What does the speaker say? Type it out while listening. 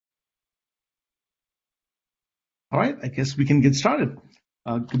All right, I guess we can get started.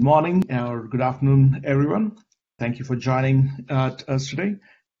 Good morning or good afternoon, everyone. Thank you for joining us today.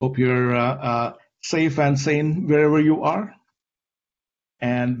 Hope you're safe and sane wherever you are.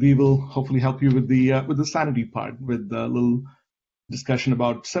 And we will hopefully help you with the sanity part, with a little discussion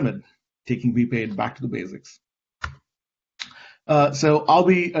about SIMID, taking VPAID back to the basics. So I'll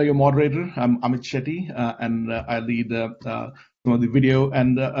be your moderator. I'm Amit Shetty, and I lead some of the video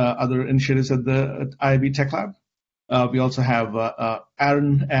and other initiatives at the IAB Tech Lab. We also have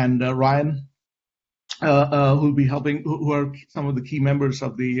Aaron and Ryan, who'll be helping, who are some of the key members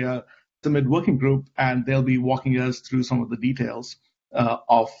of the SIMID working group, and they'll be walking us through some of the details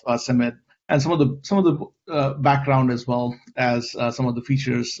of SIMID and some of the background, as well as some of the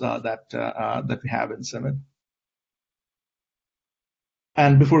features that we have in SIMID.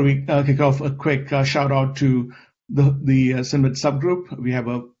 And before we kick off, a quick shout out to the SIMID subgroup. We have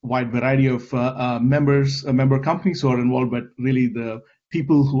a wide variety of member companies who are involved, but really the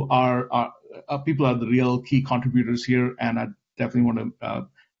people who are the real key contributors here. And I definitely want to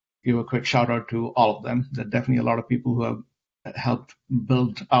give a quick shout out to all of them. There are definitely a lot of people who have helped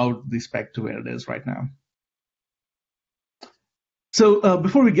build out the spec to where it is right now. So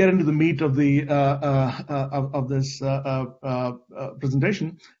before we get into the meat of the of this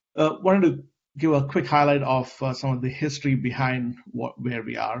presentation, wanted to give a quick highlight of some of the history behind where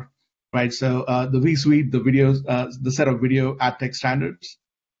we are, right? So the VSUITE, the set of video ad tech standards,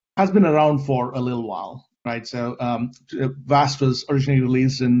 has been around for a little while, right? So VAST was originally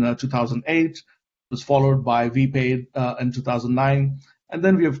released in 2008, was followed by VPAID in 2009, and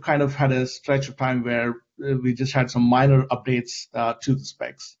then we have kind of had a stretch of time where we just had some minor updates to the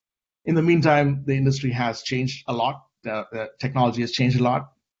specs. In the meantime, the industry has changed a lot. Technology has changed a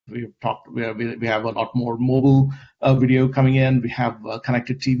lot. We have a lot more mobile video coming in. We have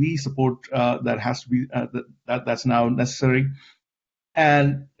connected TV support that has to be that's now necessary.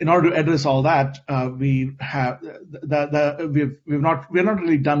 And in order to address all that, we've not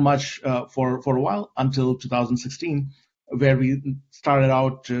really done much for a while until 2016, where we started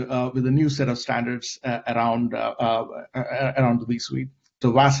out with a new set of standards around the VSUITE.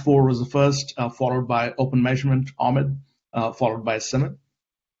 So VAST4 was the first, followed by Open Measurement, OMID, followed by SIMID.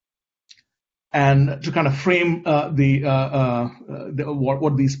 And to kind of frame what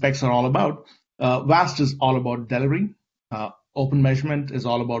these specs are all about, VAST is all about delivery, Open Measurement is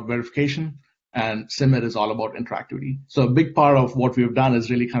all about verification, and SIMID is all about interactivity. So a big part of what we've done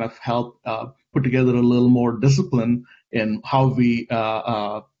is really kind of help put together a little more discipline in how we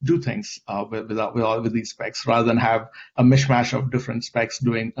do things with these specs, rather than have a mishmash of different specs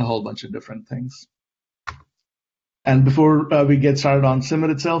doing a whole bunch of different things. And before we get started on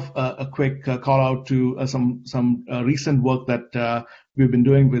SIMID itself, a quick call out to some recent work that we've been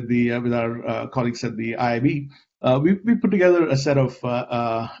doing with our colleagues at the IAB. We put together a set of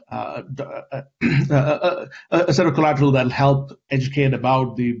collateral that'll help educate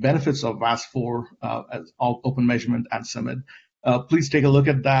about the benefits of VAST4 as Open Measurement and SIMID. Please take a look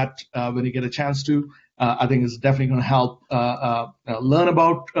at that when you get a chance to. I think it's definitely going to help learn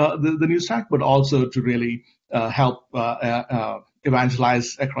about the new stack, but also to really help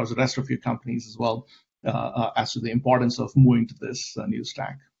evangelize across the rest of your companies as well as to the importance of moving to this new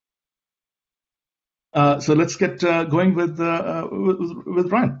stack. So let's get going with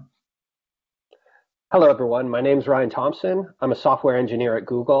Ryan. Hello, everyone. My name is Ryan Thompson. I'm a software engineer at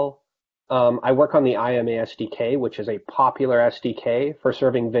Google. I work on the IMA SDK, which is a popular SDK for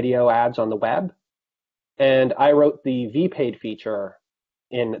serving video ads on the web. And I wrote the VPAID feature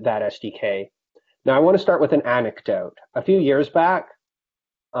in that SDK. Now, I want to start with an anecdote. A few years back,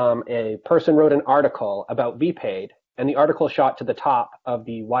 a person wrote an article about VPAID, and the article shot to the top of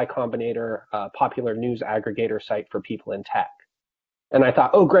the Y Combinator popular news aggregator site for people in tech. And I thought,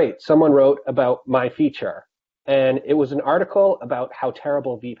 oh, great, someone wrote about my feature. And it was an article about how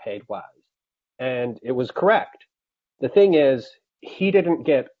terrible VPAID was. And it was correct. The thing is, he didn't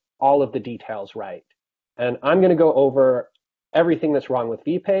get all of the details right. And I'm going to go over everything that's wrong with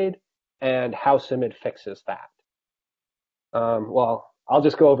VPAID and how SIMID fixes that. Well, I'll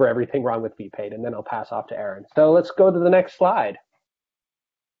just go over everything wrong with VPAID, and then I'll pass off to Aaron. So let's go to the next slide.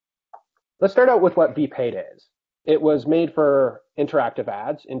 Let's start out with what VPAID is. It was made for interactive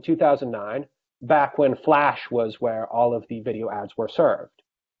ads in 2009, back when Flash was where all of the video ads were served.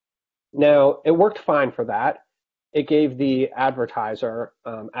 Now, it worked fine for that. It gave the advertiser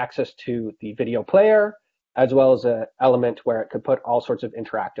access to the video player, as well as an element where it could put all sorts of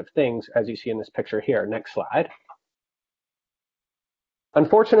interactive things, as you see in this picture here. Next slide.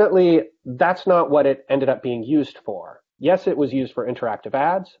 Unfortunately, that's not what it ended up being used for. yes, it was used for interactive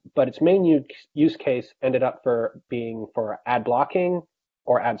ads, but its main use case ended up being for ad blocking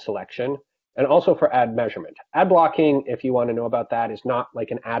or ad selection, and also for ad measurement. Ad blocking, if you want to know about that, is not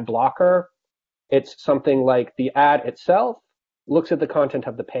like an ad blocker. It's something like the ad itself looks at the content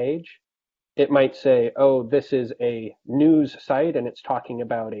of the page. It might say, oh, this is a news site and it's talking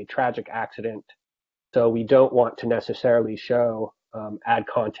about a tragic accident. So we don't want to necessarily show ad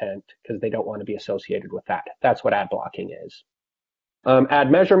content because they don't want to be associated with that. That's what ad blocking is.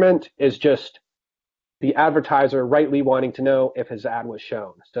 Ad measurement is just the advertiser rightly wanting to know if his ad was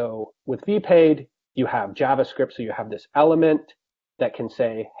shown. So with VPAID, you have JavaScript, so you have this element that can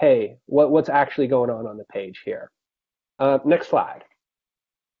say, hey, what's actually going on the page here? Next slide.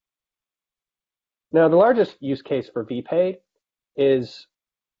 Now, the largest use case for VPAID is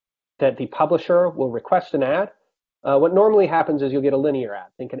that the publisher will request an ad. What normally happens is you'll get a linear ad.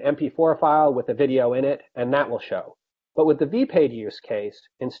 Think an MP4 file with a video in it, and that will show. But with the VPAID use case,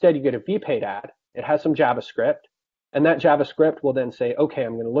 instead you get a VPAID ad. It has some JavaScript, and that JavaScript will then say, okay,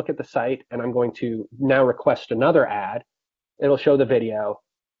 I'm going to look at the site, and I'm going to now request another ad. It'll show the video,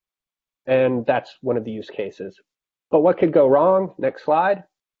 and that's one of the use cases. But what could go wrong, next slide,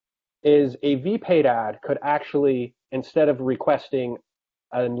 is a VPAID ad could actually, instead of requesting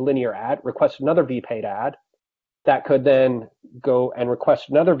a linear ad, request another VPAID ad that could then go and request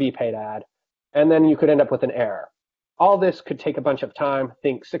another VPAID ad, and then you could end up with an error. All this could take a bunch of time,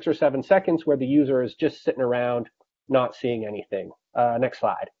 think 6 or 7 seconds, where the user is just sitting around not seeing anything. Next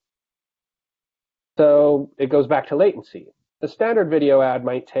slide. So it goes back to latency. The standard video ad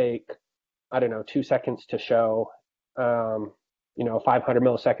might take, I don't know, 2 seconds to show, 500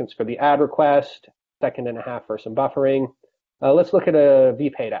 milliseconds for the ad request, 1.5 seconds for some buffering. Let's look at a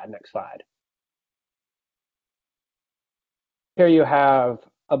VPAID ad. Next slide. Here you have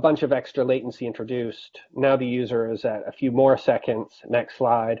a bunch of extra latency introduced. Now the user is at a few more seconds. Next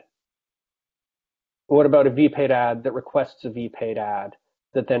slide. What about a VPAID ad that requests a VPAID ad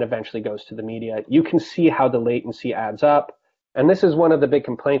that then eventually goes to the media? You can see how the latency adds up. And this is one of the big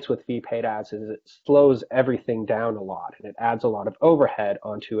complaints with VPAID ads, is it slows everything down a lot, and it adds a lot of overhead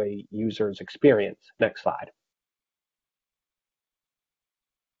onto a user's experience. Next slide.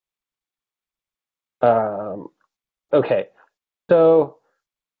 Okay, so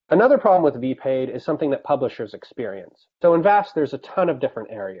another problem with VPAID is something that publishers experience. So in VAST, there's a ton of different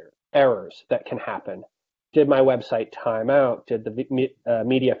errors that can happen. Did my website time out? Did the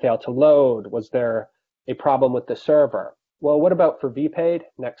media fail to load? Was there a problem with the server? Well, what about for VPAID?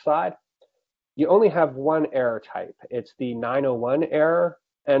 Next slide. You only have one error type. It's the 901 error.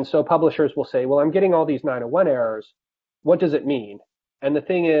 And so publishers will say, well, I'm getting all these 901 errors. What does it mean? And the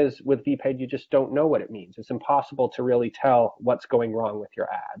thing is, with VPAID, you just don't know what it means. It's impossible to really tell what's going wrong with your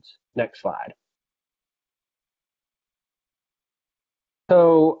ads. Next slide.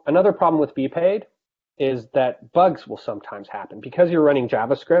 So another problem with VPAID is that bugs will sometimes happen. Because you're running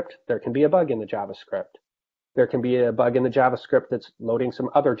JavaScript, there can be a bug in the JavaScript. There can be a bug in the JavaScript that's loading some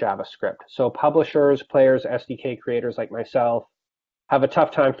other JavaScript. So publishers, players, SDK creators like myself have a tough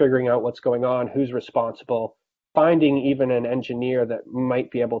time figuring out what's going on, who's responsible. Finding even an engineer that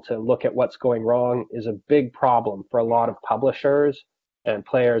might be able to look at what's going wrong is a big problem for a lot of publishers and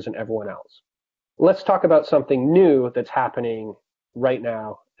players and everyone else. Let's talk about something new that's happening right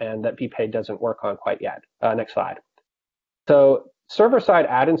now and that VPAID doesn't work on quite yet. Next slide. So server-side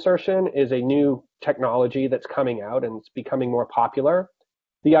ad insertion is a new technology that's coming out and it's becoming more popular.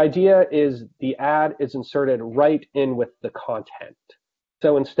 The idea is the ad is inserted right in with the content.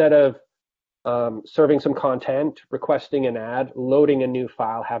 So instead of serving some content, requesting an ad, loading a new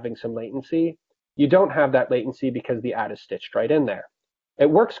file, having some latency, you don't have that latency because the ad is stitched right in there. It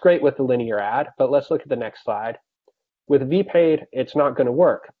works great with the linear ad, but let's look at the next slide. With VPAID, it's not going to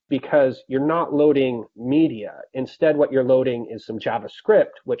work because you're not loading media. Instead, what you're loading is some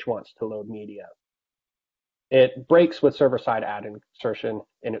JavaScript, which wants to load media. It breaks with server-side ad insertion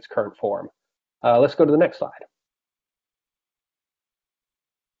in its current form. Let's go to the next slide.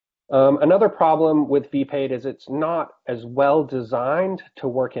 Another problem with VPAID is it's not as well designed to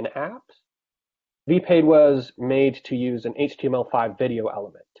work in apps. VPAID was made to use an HTML5 video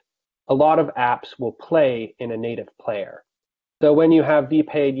element. A lot of apps will play in a native player. So when you have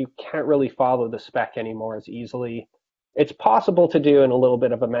VPAID, you can't really follow the spec anymore as easily. It's possible to do in a little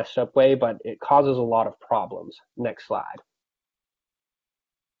bit of a messed up way, but it causes a lot of problems. Next slide.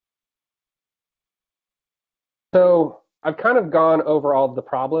 So I've kind of gone over all of the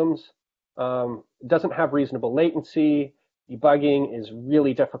problems. It doesn't have reasonable latency. Debugging is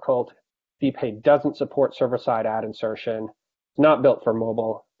really difficult. VPAID doesn't support server-side ad insertion. It's not built for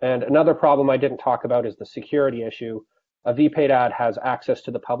mobile. And another problem I didn't talk about is the security issue. A VPAID ad has access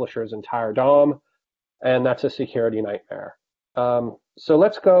to the publisher's entire DOM, and that's a security nightmare. So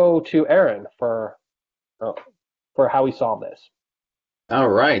let's go to Aaron for how we solve this. All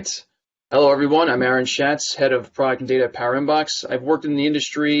right. Hello, everyone. I'm Aaron Schatz, head of product and data at Power Inbox. I've worked in the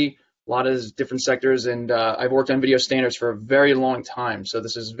industry, a lot of different sectors, and I've worked on video standards for a very long time. So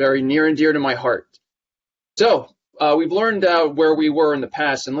this is very near and dear to my heart. So we've learned where we were in the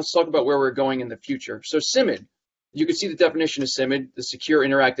past, and let's talk about where we're going in the future. So SIMID, you can see the definition of SIMID, the Secure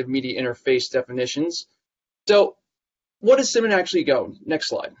Interactive Media Interface definitions. So what does SIMID actually go? Next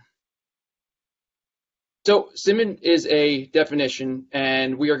slide. So SIMID is a definition,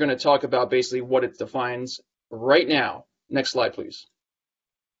 and we are going to talk about basically what it defines right now. Next slide, please.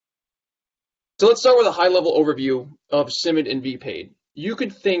 So let's start with a high-level overview of SIMID and VPAID. You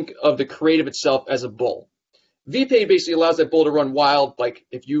could think of the creative itself as a bull. VPAID basically allows that bull to run wild, like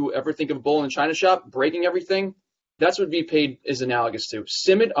if you ever think of a bull in a china shop breaking everything, that's what VPAID is analogous to.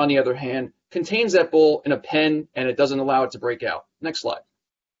 SIMID, on the other hand, contains that bull in a pen, and it doesn't allow it to break out. Next slide.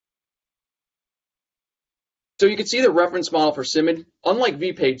 So you can see the reference model for SIMID. Unlike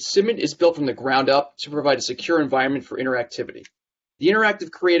VPAID, SIMID is built from the ground up to provide a secure environment for interactivity. The interactive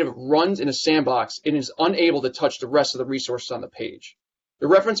creative runs in a sandbox and is unable to touch the rest of the resources on the page. The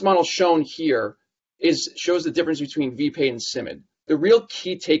reference model shown here shows the difference between VPAID and SIMID. The real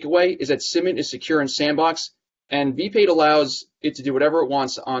key takeaway is that SIMID is secure in sandbox, and VPAID allows it to do whatever it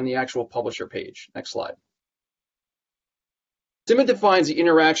wants on the actual publisher page. Next slide. SIMID defines the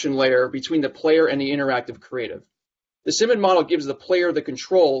interaction layer between the player and the interactive creative. The SIMID model gives the player the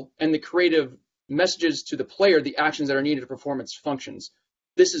control, and the creative messages to the player the actions that are needed to perform its functions.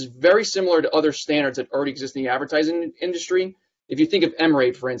 This is very similar to other standards that already exist in the advertising industry. If you think of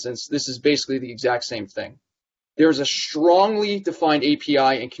MRAID, for instance, this is basically the exact same thing. There is a strongly defined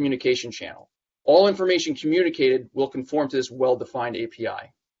API and communication channel. All information communicated will conform to this well-defined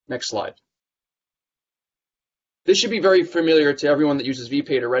API. Next slide. This should be very familiar to everyone that uses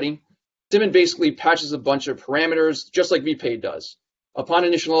VPAID already. SIMID basically patches a bunch of parameters just like VPAID does. Upon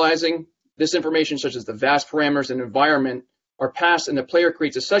initializing, this information such as the VAS parameters and environment are passed, and the player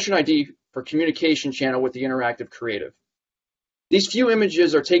creates a session ID for communication channel with the interactive creative. These few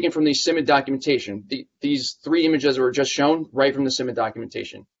images are taken from the SIMID documentation. These three images were just shown right from the SIMID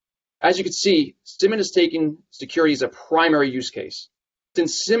documentation. As you can see, SIMID has taken security as a primary use case.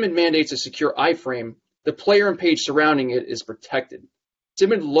 Since SIMID mandates a secure iframe, the player and page surrounding it is protected.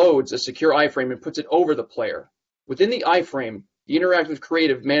 SIMID loads a secure iframe and puts it over the player. Within the iframe, the interactive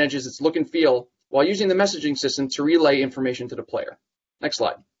creative manages its look and feel while using the messaging system to relay information to the player. Next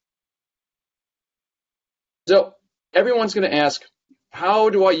slide. So everyone's going to ask,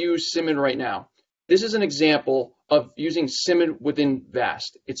 how do I use SIMID right now? This is an example of using SIMID within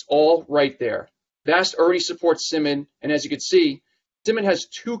VAST. It's all right there. VAST already supports SIMID, and as you can see, SIMID has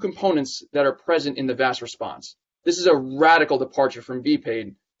two components that are present in the VAST response. This is a radical departure from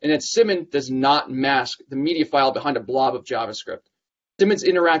VPAID, and that SIMID does not mask the media file behind a blob of JavaScript. SIMID's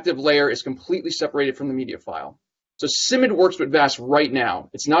interactive layer is completely separated from the media file. So SIMID works with VAST right now.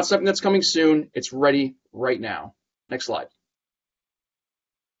 It's not something that's coming soon. It's ready right now. Next slide.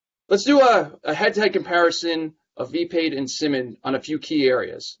 Let's do a head-to-head comparison of VPAID and SIMID on a few key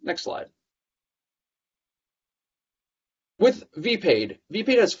areas. Next slide. With VPAID,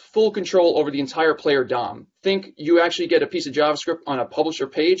 VPAID has full control over the entire player DOM. Think you actually get a piece of JavaScript on a publisher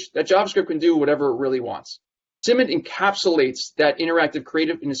page. That JavaScript can do whatever it really wants. SIMID encapsulates that interactive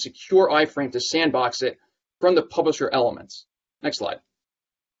creative in a secure iframe to sandbox it from the publisher elements. Next slide.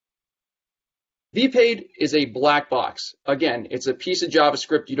 VPAID is a black box. Again, it's a piece of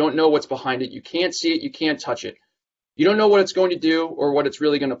JavaScript. You don't know what's behind it. You can't see it. You can't touch it. You don't know what it's going to do or what it's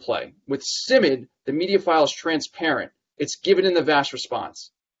really going to play. With SIMID, the media file is transparent. It's given in the VAST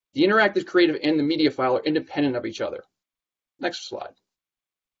response. The interactive creative and the media file are independent of each other. Next slide.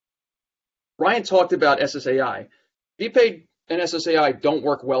 Ryan talked about SSAI. VPAID and SSAI don't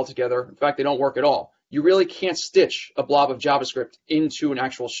work well together. In fact, they don't work at all. You really can't stitch a blob of JavaScript into an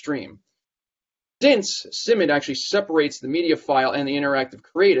actual stream. Since SIMID actually separates the media file and the interactive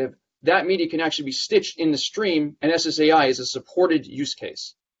creative, that media can actually be stitched in the stream, and SSAI is a supported use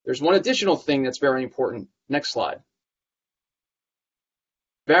case. There's one additional thing that's very important. Next slide.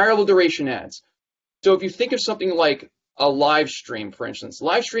 Variable duration ads. So if you think of something like a live stream, for instance,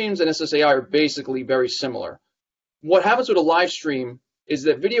 live streams and SSAI are basically very similar. What happens with a live stream is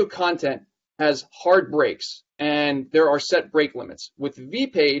that video content has hard breaks, and there are set break limits. With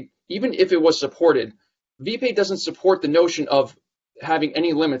VPAID, even if it was supported, VPAID doesn't support the notion of having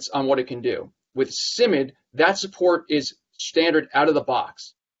any limits on what it can do. With SIMID, that support is standard out of the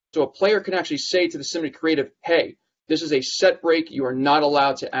box. So a player can actually say to the SIMID creative, hey, This is a set break. You are not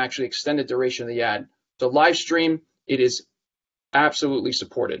allowed to actually extend the duration of the ad. So live stream, it is absolutely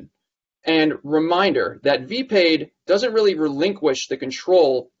supported. And reminder that VPAID doesn't really relinquish the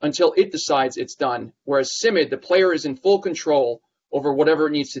control until it decides it's done, whereas SIMID, the player is in full control over whatever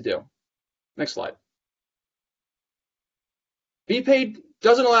it needs to do. Next slide. VPAID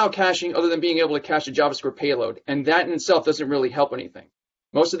doesn't allow caching other than being able to cache a JavaScript payload, and that in itself doesn't really help anything.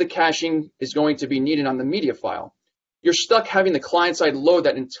 Most of the caching is going to be needed on the media file. You're stuck having the client side load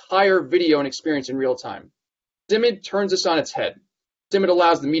that entire video and experience in real time. SIMID turns this on its head. SIMID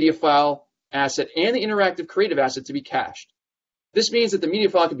allows the media file asset and the interactive creative asset to be cached. This means that the media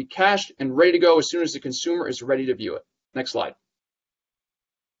file can be cached and ready to go as soon as the consumer is ready to view it. Next slide.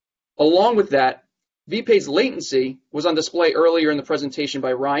 Along with that, VPAID's latency was on display earlier in the presentation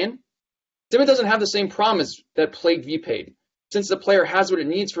by Ryan. SIMID doesn't have the same problems that plagued VPAID. Since the player has what it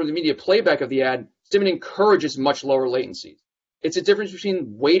needs for the media playback of the ad, SIMID encourages much lower latencies. It's a difference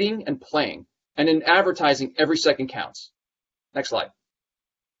between waiting and playing, and in advertising, every second counts. Next slide.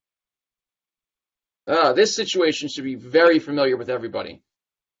 This situation should be very familiar with everybody.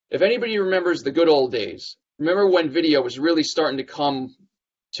 If anybody remembers the good old days, remember when video was really starting to come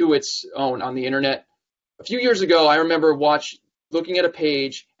to its own on the internet? A few years ago, I remember looking at a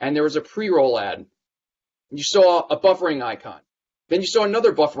page and there was a pre-roll ad. You saw a buffering icon. Then you saw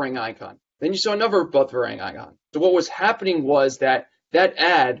another buffering icon. Then you saw another buffering icon. So what was happening was that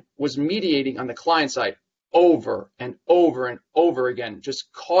ad was mediating on the client side over and over and over again,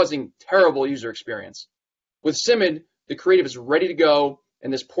 just causing terrible user experience. With SIMID, the creative is ready to go,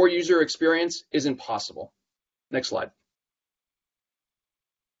 and this poor user experience is impossible. Next slide.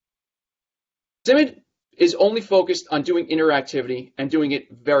 SIMID is only focused on doing interactivity and doing it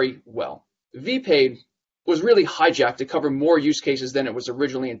very well. VPAID was really hijacked to cover more use cases than it was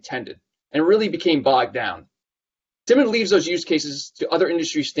originally intended, and really became bogged down. SIMID leaves those use cases to other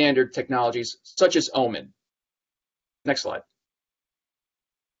industry standard technologies, such as OMID. Next slide.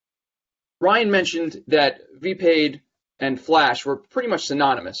 Ryan mentioned that VPAID and Flash were pretty much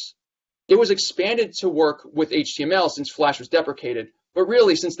synonymous. It was expanded to work with HTML since Flash was deprecated, but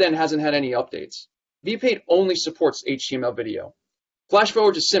really since then hasn't had any updates. VPAID only supports HTML video. Flash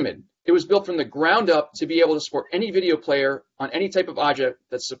forward to SIMID. It was built from the ground up to be able to support any video player on any type of object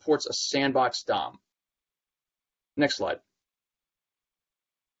that supports a sandbox DOM. Next slide.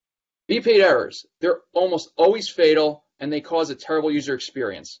 VPAID errors. They're almost always fatal, and they cause a terrible user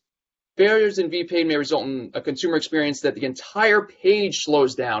experience. Failures in VPAID may result in a consumer experience that the entire page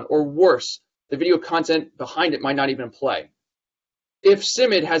slows down, or worse, the video content behind it might not even play. If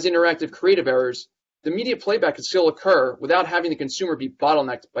SIMID has interactive creative errors, the media playback can still occur without having the consumer be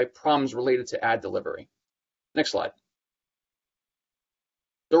bottlenecked by problems related to ad delivery. Next slide.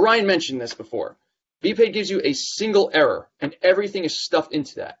 So Ryan mentioned this before. VPAID gives you a single error, and everything is stuffed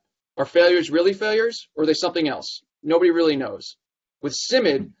into that. Are failures really failures, or are they something else? Nobody really knows. With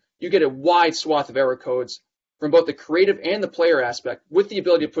SIMID, you get a wide swath of error codes from both the creative and the player aspect, with the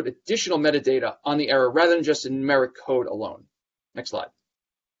ability to put additional metadata on the error rather than just a numeric code alone. Next slide.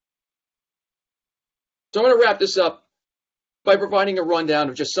 So I'm going to wrap this up by providing a rundown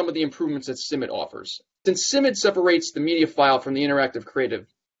of just some of the improvements that SIMID offers. Since SIMID separates the media file from the interactive creative,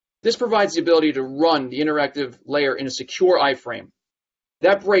 this provides the ability to run the interactive layer in a secure iframe.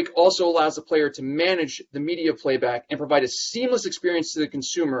 That break also allows the player to manage the media playback and provide a seamless experience to the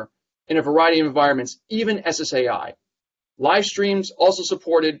consumer in a variety of environments, even SSAI. Live streams also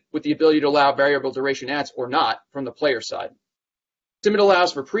supported with the ability to allow variable duration ads or not from the player side. SIMID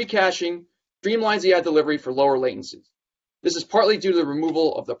allows for pre-caching, streamlines the ad delivery for lower latencies. This is partly due to the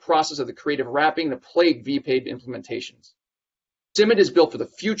removal of the process of the creative wrapping that plagued VPAID implementations. SIMID is built for the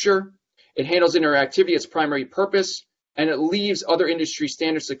future. It handles interactivity as primary purpose, and it leaves other industry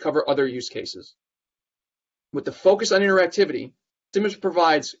standards to cover other use cases. With the focus on interactivity, SIMID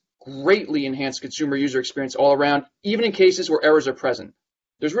provides greatly enhanced consumer user experience all around, even in cases where errors are present.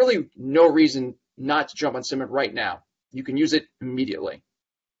 There's really no reason not to jump on SIMID right now. You can use it immediately.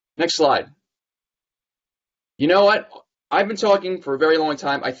 Next slide. You know what? I've been talking for a very long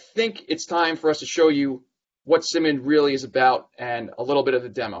time. I think it's time for us to show you what SIMID really is about and a little bit of the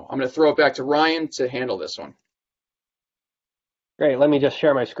demo. I'm going to throw it back to Ryan to handle this one. Great, let me just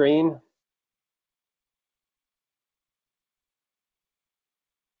share my screen.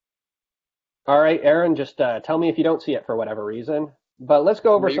 All right, Aaron, just tell me if you don't see it for whatever reason, but let's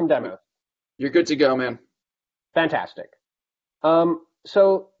go over some demos. You're good to go, man. Fantastic.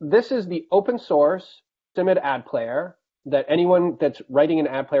 So this is the open source SIMID ad player that anyone that's writing an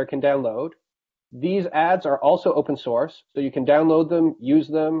ad player can download. These ads are also open source, so you can download them, use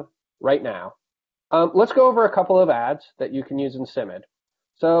them right now. Let's go over a couple of ads that you can use in SIMID.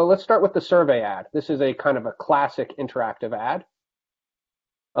 So let's start with the survey ad. This is a kind of a classic interactive ad.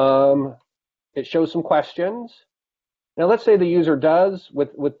 It shows some questions. Now let's say the user does,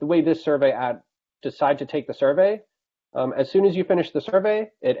 with the way this survey ad, decide to take the survey. As soon as you finish the survey,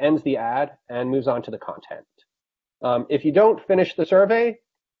 it ends the ad and moves on to the content. If you don't finish the survey,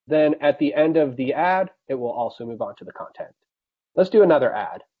 then at the end of the ad, it will also move on to the content. Let's do another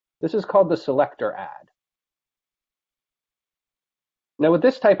ad. This is called the selector ad. Now with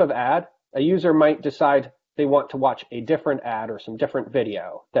this type of ad, a user might decide they want to watch a different ad or some different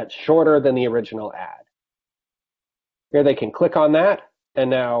video that's shorter than the original ad. Here they can click on that, and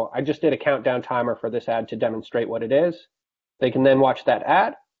now I just did a countdown timer for this ad to demonstrate what it is. They can then watch that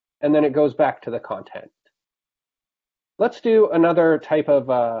ad, and then it goes back to the content. Let's do another type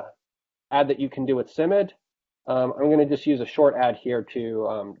of ad that you can do with SIMID. I'm going to just use a short ad here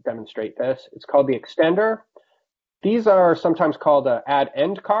to demonstrate this. It's called the extender. These are sometimes called ad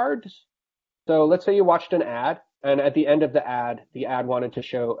end cards. So let's say you watched an ad, and at the end of the ad wanted to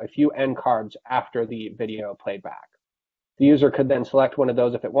show a few end cards after the video played back. The user could then select one of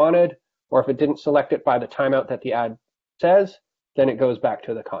those if it wanted, or if it didn't select it by the timeout that the ad says, then it goes back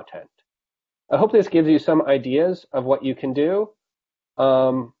to the content. I hope this gives you some ideas of what you can do.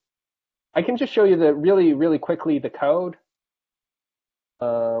 I can just show you really quickly the code.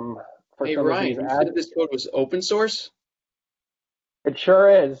 For Hey, some Ryan, of you these ads. said this code was open source? It sure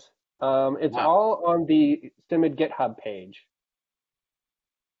is. It's Wow. all on the SIMID GitHub page.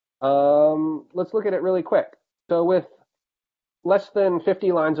 Let's look at it really quick. So with less than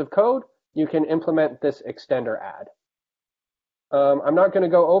 50 lines of code, you can implement this extender ad. I'm not going to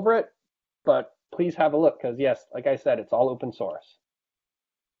go over it, but please have a look because, yes, like I said, it's all open source.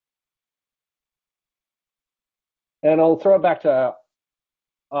 And I'll throw it back to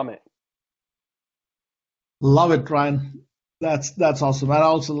Amit. Love it, Ryan. That's awesome. I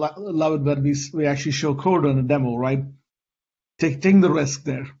also love it when we actually show code on a demo, right? Taking the risk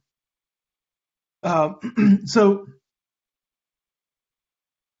there. So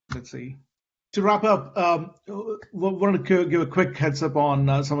let's see. To wrap up, wanted to give a quick heads up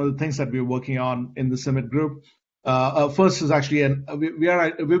on some of the things that we're working on in the SIMID group. First is actually,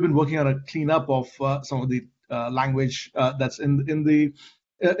 we've been working on a cleanup of some of the language that's in the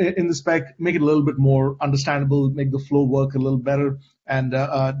spec, make it a little bit more understandable, make the flow work a little better, and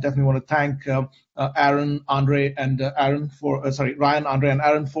definitely want to thank Ryan, Andre, and Aaron for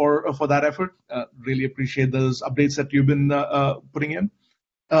that effort. Really appreciate those updates that you've been putting in.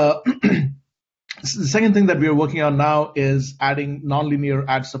 The second thing that we are working on now is adding nonlinear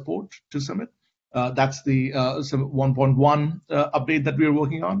ad support to SIMID. That's the 1.1 update that we are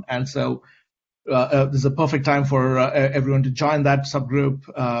working on, and so this is a perfect time for everyone to join that subgroup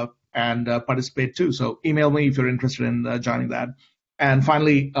and participate too. So email me if you're interested in joining that. And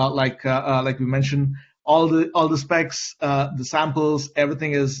finally, like we mentioned, all the specs, the samples,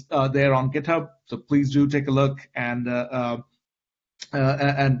 everything is there on GitHub. So please do take a look and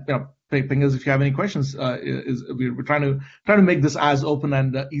ping us if you have any questions. We're trying to make this as open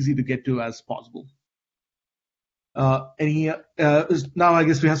and easy to get to as possible. Now I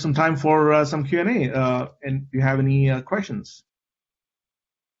guess we have some time for some Q&A. And do you have any questions?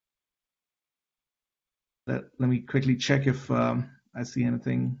 Let me quickly check if I see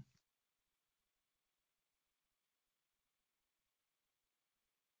anything.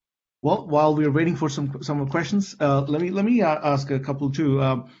 Well, while we're waiting for some more questions, let me ask a couple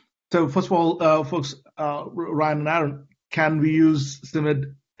too. So first of all, folks, Ryan and Aaron, can we use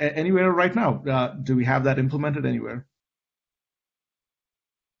SIMID anywhere right now? Do we have that implemented anywhere?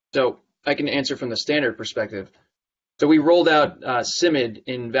 So I can answer from the standard perspective. So we rolled out SIMID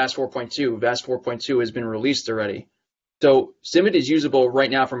in VAST 4.2. VAST 4.2 has been released already. So SIMID is usable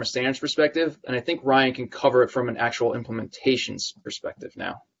right now from a standards perspective, and I think Ryan can cover it from an actual implementations perspective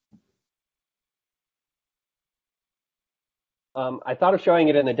now. I thought of showing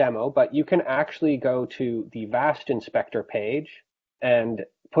it in the demo, but you can actually go to the VAST Inspector page and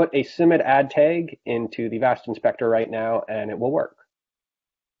put a SIMID ad tag into the VAST Inspector right now, and it will work.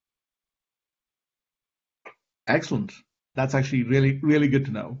 Excellent. That's actually really good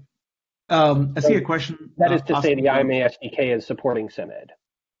to know. I see a question. That is to say the IMA SDK is supporting SIMID.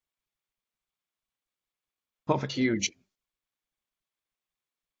 Perfect. Huge.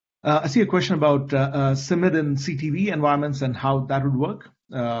 I see a question about SIMID and CTV environments and how that would work.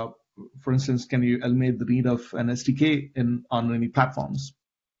 For instance, can you eliminate the need of an SDK on any platforms?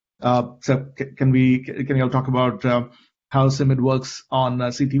 So can you all talk about how SIMID works on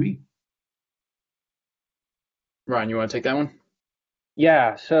CTV? Ryan, you want to take that one?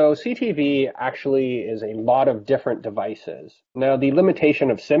 Yeah, so CTV actually is a lot of different devices. Now, the limitation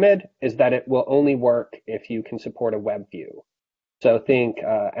of SIMID is that it will only work if you can support a web view. So think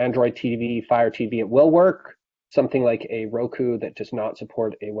Android TV, Fire TV, it will work. Something like a Roku that does not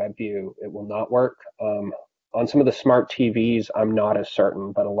support a web view, it will not work. On some of the smart TVs, I'm not as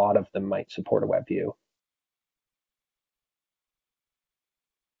certain, but a lot of them might support a web view.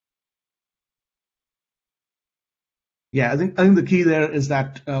 Yeah, I think the key there is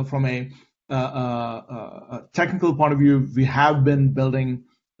that from a technical point of view, we have been building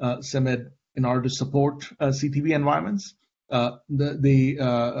SIMID in order to support CTV environments. I think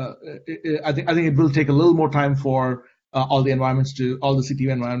it will take a little more time for all the CTV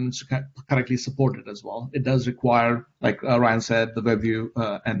environments to correctly support it as well. It does require, like Ryan said, the WebView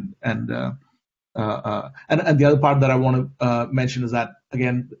and the other part that I want to mention is that,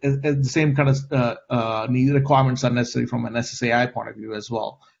 again, the same kind of need requirements are necessary from an SSAI point of view as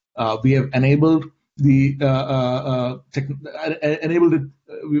well. We have enabled we've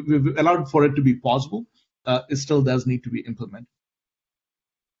allowed for it to be possible. It still does need to be implemented.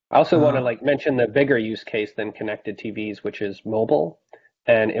 I also want to mention the bigger use case than connected TVs, which is mobile,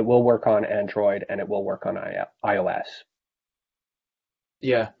 and it will work on Android and it will work on iOS.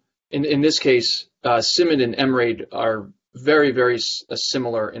 Yeah. In this case, SIMID and MRAID are very, very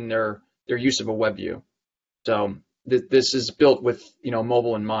similar in their use of a web view. So this is built with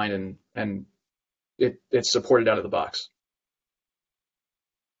mobile in mind, and it's supported out of the box.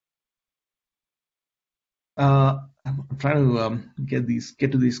 I'm trying to get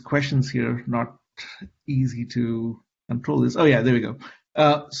to these questions here. Not easy to control this. Oh yeah, there we go.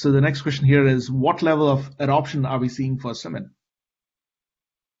 So the next question here is, what level of adoption are we seeing for SIMID?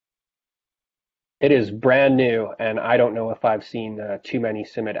 It is brand new, and I don't know if I've seen too many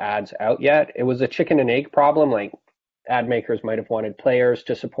SIMID ads out yet. It was a chicken and egg problem. Like, ad makers might have wanted players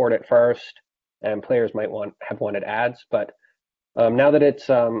to support it first, and players might have wanted ads. But now that it's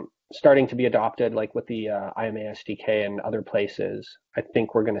starting to be adopted, like with the IMA SDK and other places, I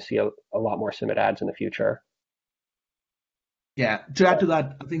think we're going to see a lot more SIMID ads in the future. Yeah, to add to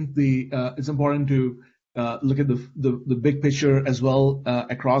that, I think it's important to look at the big picture as well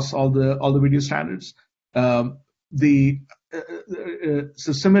across all the video standards. So SIMID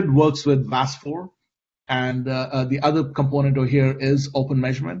works with VAS4, and the other component over here is open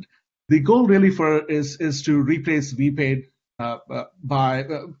measurement. The goal really is to replace VPAID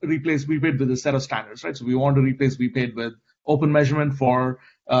replace VPAID with a set of standards, right? So we want to replace VPAID with open measurement for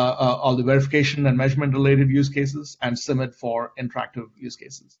all the verification and measurement related use cases, and SIMID for interactive use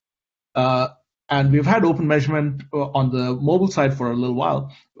cases. And we've had open measurement on the mobile side for a little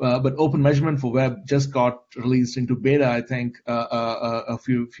while, but open measurement for web just got released into beta, I think, a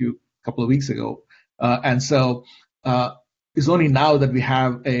couple of weeks ago. And so it's only now that we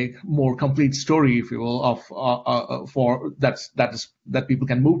have a more complete story, if you will, of that people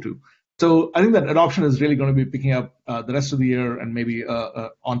can move to. So I think that adoption is really going to be picking up the rest of the year and maybe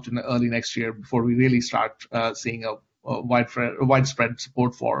on to early next year before we really start seeing a widespread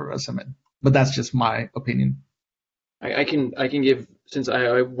support for SIMID. But that's just my opinion. I can give, since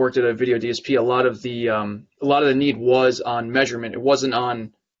I worked at a video DSP, a lot of the need was on measurement. It wasn't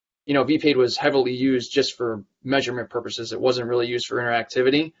on, VPAID was heavily used just for measurement purposes. It wasn't really used for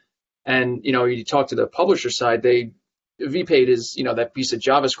interactivity. And you talk to the publisher side, VPAID is that piece of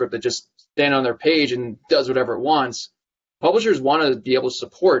JavaScript that just stands on their page and does whatever it wants. Publishers want to be able to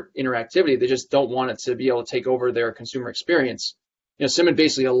support interactivity. They just don't want it to be able to take over their consumer experience. SIMID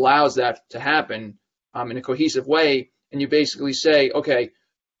basically allows that to happen in a cohesive way, and you basically say, okay,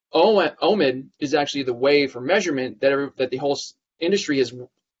 OMID is actually the way for measurement that the whole industry has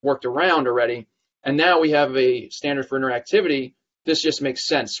worked around already, and now we have a standard for interactivity. This just makes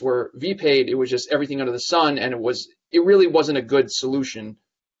sense. Where VPAID, it was just everything under the sun, and it really wasn't a good solution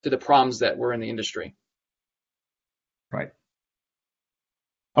to the problems that were in the industry. Right.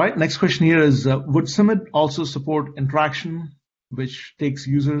 All right. Next question here is: would SIMID also support interaction, which takes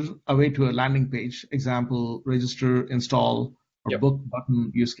users away to a landing page, example, register, install, or book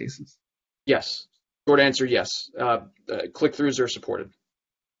button use cases? Yes. Short answer, yes. Click-throughs are supported.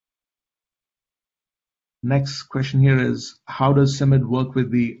 Next question here is: how does SIMID work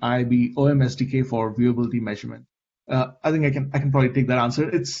with the IAB OM SDK for viewability measurement? I think I can probably take that answer.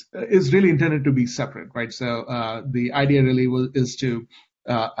 It's really intended to be separate, right? So the idea really is to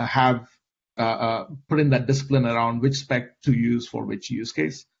have put in that discipline around which spec to use for which use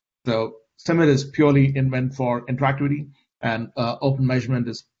case. So SIMID is purely meant for interactivity, and open measurement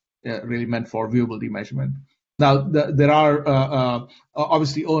is really meant for viewability measurement. Now, there are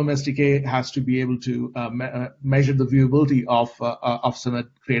obviously OM SDK has to be able to measure the viewability of SIMID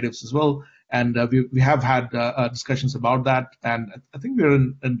creatives as well, and we have had discussions about that, and I think we're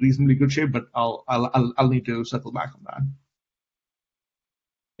in reasonably good shape. But I'll need to circle back on that.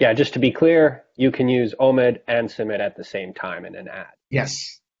 Yeah, just to be clear, you can use OMID and SIMID at the same time in an ad.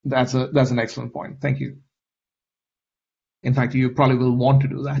 Yes, that's an excellent point. Thank you. In fact, you probably will want to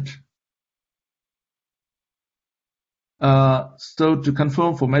do that. So to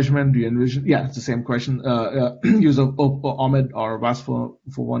confirm for measurement, do you envision? Yeah, it's the same question. Use of OMID or VAS for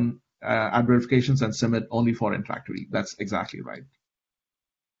one ad verifications and SIMID only for interactivity. That's exactly right.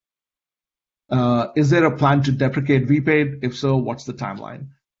 Is there a plan to deprecate VPAID? If so, what's the timeline?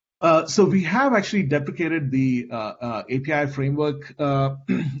 So we have actually deprecated the API framework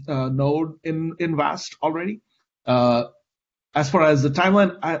node in VAST already. As far as the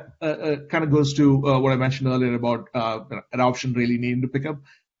timeline, kind of goes to what I mentioned earlier about adoption really needing to pick up.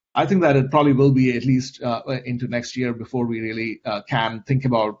 I think that it probably will be at least into next year before we really can think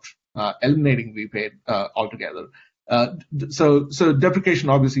about eliminating VPAID altogether. So deprecation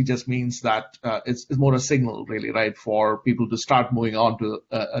obviously just means that it's more a signal, really, right, for people to start moving on to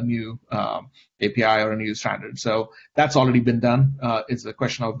a new API or a new standard. So that's already been done. It's a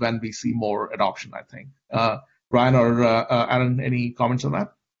question of when we see more adoption, I think. Ryan or Aaron, any comments on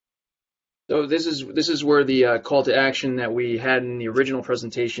that? So this is where the call to action that we had in the original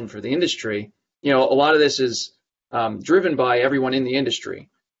presentation for the industry, a lot of this is driven by everyone in the industry.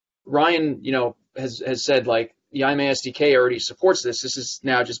 Ryan, has said, like, the IMA SDK already supports this. This is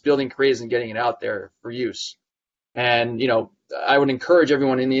now just building creatives and getting it out there for use. And, I would encourage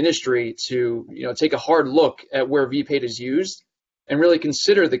everyone in the industry to, take a hard look at where VPAID is used and really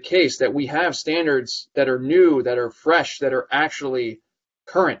consider the case that we have standards that are new, that are fresh, that are actually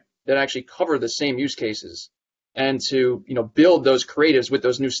current, that actually cover the same use cases, and to build those creatives with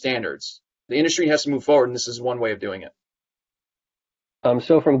those new standards. The industry has to move forward, and this is one way of doing it.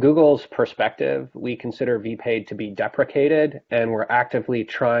 So from Google's perspective, we consider VPAID to be deprecated, and we're actively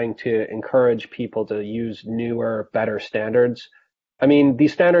trying to encourage people to use newer, better standards. I mean,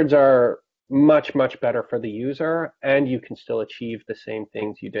 these standards are much, much better for the user, and you can still achieve the same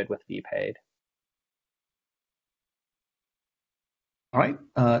things you did with VPAID. All right.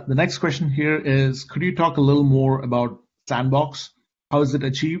 The next question here is, could you talk a little more about Sandbox? How is it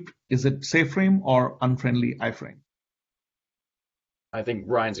achieved? Is it safe frame or unfriendly iframe? I think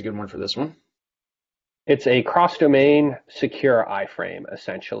Ryan's a good one for this one. It's a cross-domain secure iframe,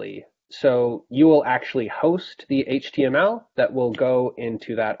 essentially. So you will actually host the HTML that will go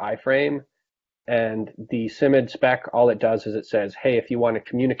into that iframe. And the SIMID spec, all it does is it says, hey, if you want to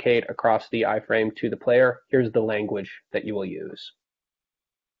communicate across the iframe to the player, here's the language that you will use.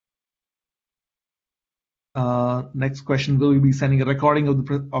 Next question, will you be sending a recording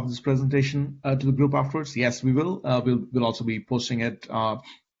of this presentation to the group afterwards? Yes, we will. We'll also be posting it, I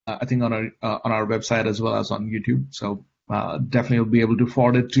think, on our website as well as on YouTube. So definitely you'll be able to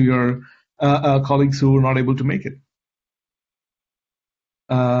forward it to your colleagues who are not able to make it.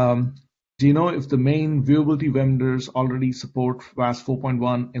 Do you know if the main viewability vendors already support VAS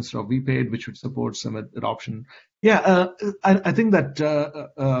 4.1 instead of VPAID, which would support SIMID adoption? Yeah, I think that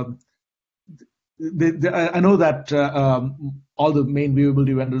I know that all the main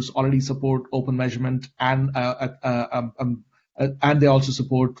viewability vendors already support open measurement, and they also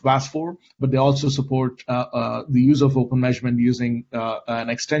support VAS4, but they also support the use of open measurement using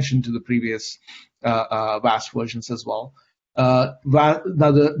an extension to the previous VAS versions as well. Now,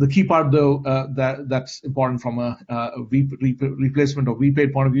 the key part, though, that's important from a replacement of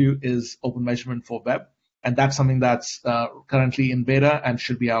VPAID point of view is open measurement for web, and that's something that's currently in beta and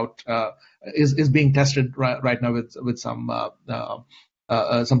should be out. Is being tested right now with some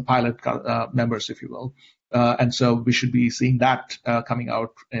pilot members, if you will, and so we should be seeing that coming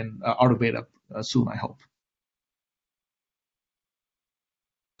out out of beta soon, I hope.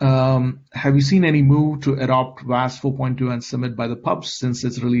 Have you seen any move to adopt VAS 4.2 and SIMID by the pubs since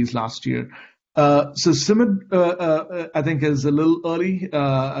its release last year? So SIMID, I think, is a little early.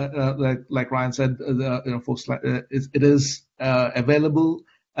 Like Ryan said, folks, it is available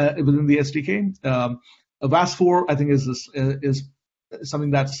within the SDK. VAS4, I think, is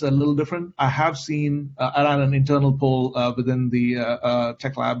something that's a little different. I have seen, I ran an internal poll within the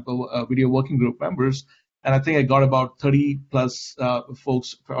Tech Lab video working group members, and I think I got about 30 plus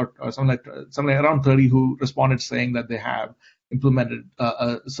folks, or something around 30, who responded saying that they have implemented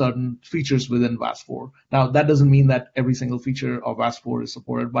certain features within VAS4. Now, that doesn't mean that every single feature of VAS4 is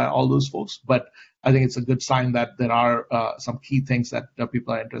supported by all those folks, but I think it's a good sign that there are some key things that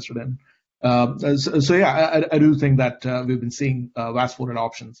people are interested in. So yeah, I do think that we've been seeing VAST4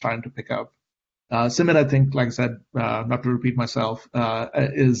 adoption starting to pick up. SIMID, I think, like I said, not to repeat myself,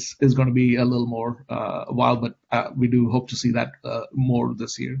 is going to be a little more a while, but we do hope to see that more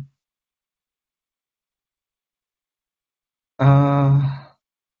this year. I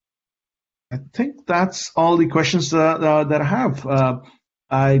think that's all the questions that I have.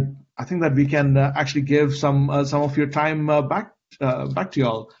 I think that we can actually give some of your time back to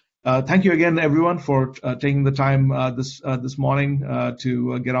y'all. Thank you again, everyone, for taking the time this morning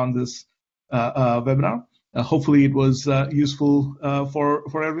to get on this webinar. Hopefully, it was useful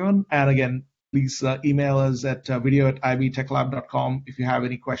for everyone. And again, please email us at video@iabtechlab.com if you have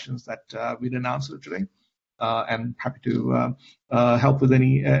any questions that we didn't answer today. And happy to help with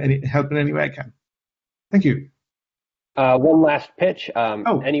any help in any way I can. Thank you. One last pitch.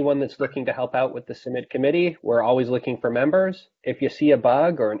 Anyone that's looking to help out with the SIMID committee, we're always looking for members. If you see a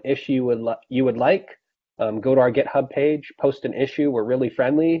bug or an issue you would like, go to our GitHub page, post an issue. We're really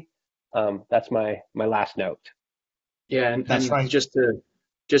friendly. That's my last note. Yeah, and right. Just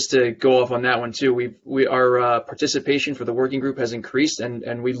to go off on that one too, our participation for the working group has increased,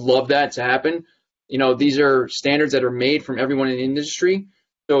 and we love that to happen. These are standards that are made from everyone in the industry.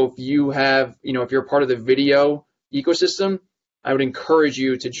 So if you have, if you're part of the video ecosystem, I would encourage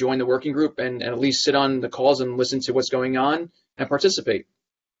you to join the working group and at least sit on the calls and listen to what's going on and participate.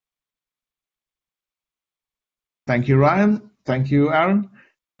 Thank you, Ryan. Thank you, Aaron.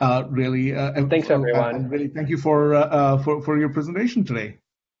 Really, thanks everyone. And really, thank you for your presentation today.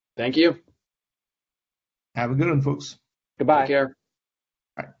 Thank you. Have a good one, folks. Goodbye. Take care.